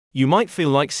You might feel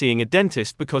like seeing a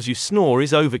dentist because you snore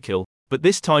is overkill, but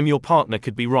this time your partner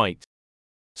could be right.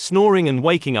 Snoring and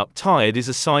waking up tired is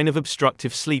a sign of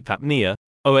obstructive sleep apnea,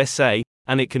 OSA,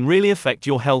 and it can really affect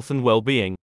your health and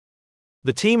well-being.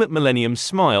 The team at Millennium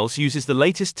Smiles uses the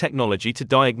latest technology to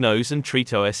diagnose and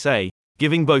treat OSA,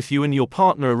 giving both you and your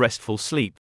partner a restful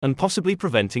sleep, and possibly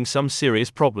preventing some serious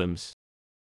problems.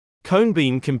 Cone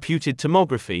beam computed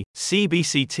tomography,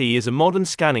 CBCT, is a modern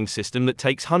scanning system that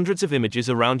takes hundreds of images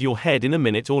around your head in a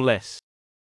minute or less.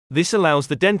 This allows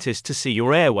the dentist to see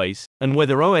your airways, and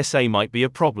whether OSA might be a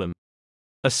problem.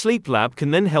 A sleep lab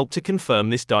can then help to confirm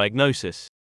this diagnosis.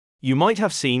 You might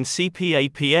have seen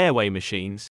CPAP airway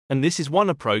machines, and this is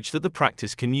one approach that the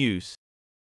practice can use.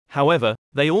 However,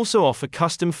 they also offer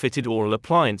custom-fitted oral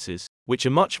appliances, which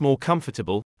are much more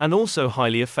comfortable, and also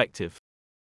highly effective.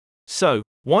 So,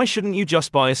 why shouldn't you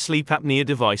just buy a sleep apnea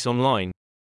device online?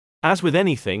 As with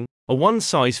anything, a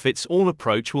one-size-fits-all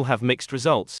approach will have mixed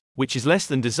results, which is less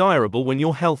than desirable when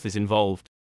your health is involved.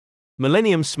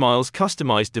 Millennium Smiles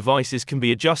customized devices can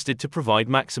be adjusted to provide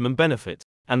maximum benefit,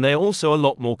 and they are also a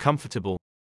lot more comfortable.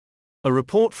 A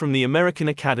report from the American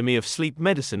Academy of Sleep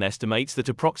Medicine estimates that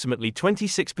approximately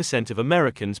 26% of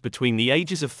Americans between the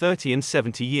ages of 30 and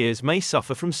 70 years may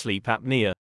suffer from sleep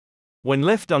apnea. When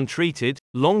left untreated,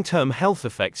 long-term health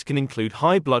effects can include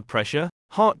high blood pressure,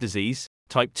 heart disease,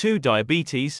 type 2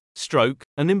 diabetes, stroke,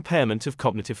 and impairment of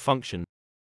cognitive function.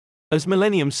 As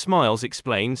Millennium Smiles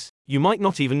explains, you might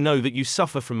not even know that you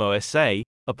suffer from OSA,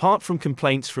 apart from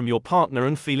complaints from your partner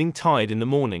and feeling tired in the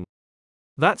morning.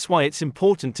 That's why it's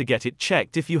important to get it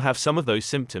checked if you have some of those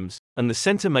symptoms, and the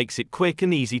center makes it quick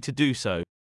and easy to do so.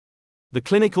 The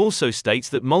clinic also states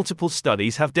that multiple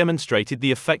studies have demonstrated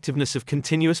the effectiveness of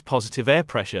continuous positive air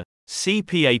pressure,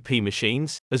 CPAP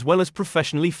machines, as well as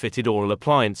professionally fitted oral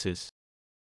appliances.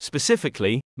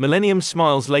 Specifically, Millennium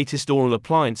Smiles' latest oral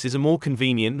appliances are more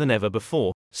convenient than ever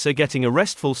before, so getting a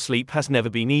restful sleep has never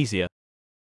been easier.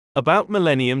 About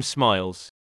Millennium Smiles.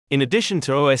 In addition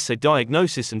to OSA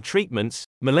diagnosis and treatments,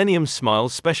 Millennium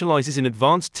Smiles specializes in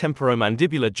advanced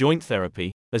temporomandibular joint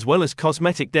therapy, as well as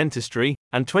cosmetic dentistry,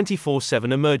 and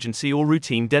 24/7 emergency or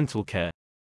routine dental care.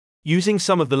 Using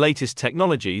some of the latest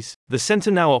technologies, the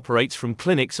center now operates from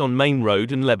clinics on Main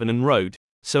Road and Lebanon Road,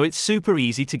 so it's super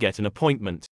easy to get an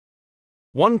appointment.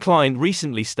 One client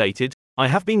recently stated, "I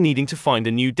have been needing to find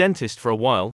a new dentist for a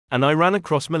while, and I ran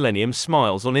across Millennium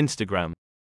Smiles on Instagram.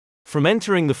 From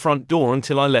entering the front door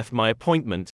until I left my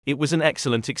appointment, it was an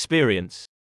excellent experience.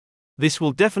 This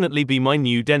will definitely be my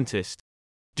new dentist."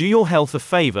 Do your health a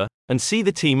favor, and see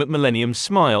the team at Millennium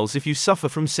Smiles if you suffer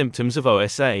from symptoms of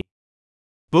OSA.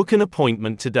 Book an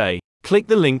appointment today. Click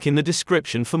the link in the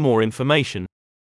description for more information.